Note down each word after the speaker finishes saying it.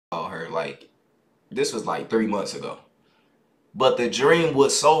like, this was like 3 months ago. But the dream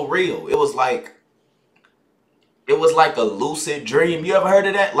was so real. It was like a lucid dream. You ever heard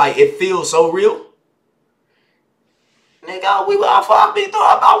of that? Like, it feels so real. Nigga,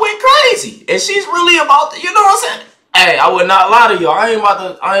 I went crazy. And she's really about to, you know what I'm saying? Hey, I would not lie to y'all.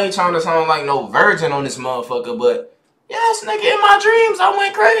 I ain't trying to sound like no virgin on this motherfucker, but yes, nigga, in my dreams, I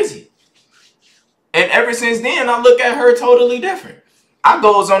went crazy. And ever since then, I look at her totally different. I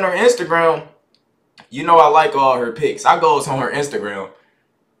goes on her Instagram. You know I like all her pics. I goes on her Instagram.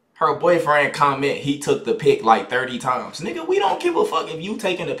 Her boyfriend comment he took the pic like 30 times. Nigga, we don't give a fuck if you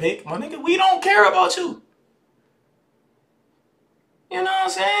taking the pic. My nigga, we don't care about you. You know what I'm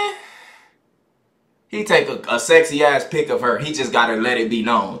saying? He take a sexy ass pic of her. He just gotta let it be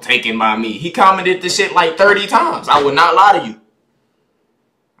known. Taken by me. He commented the shit like 30 times. I would not lie to you.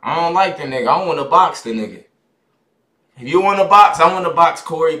 I don't like the nigga. I want to box the nigga. If you want to box, I want to box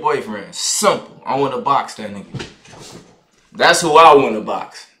Corie boyfriend. Simple. I want to box that nigga. That's who I want to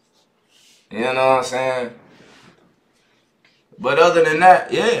box. You know what I'm saying? But other than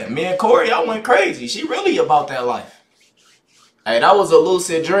that, yeah, me and Corie, I went crazy. She really about that life. Hey, that was a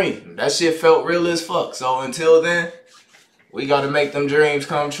lucid dream. That shit felt real as fuck. So until then, we got to make them dreams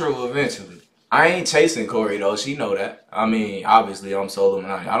come true eventually. I ain't chasing Corie though. She know that. I mean, obviously I'm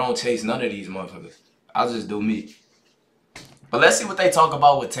SoLLUMINATI. I don't chase none of these motherfuckers. I just do me. But let's see what they talk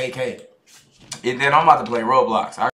about with TK. And then I'm about to play Roblox.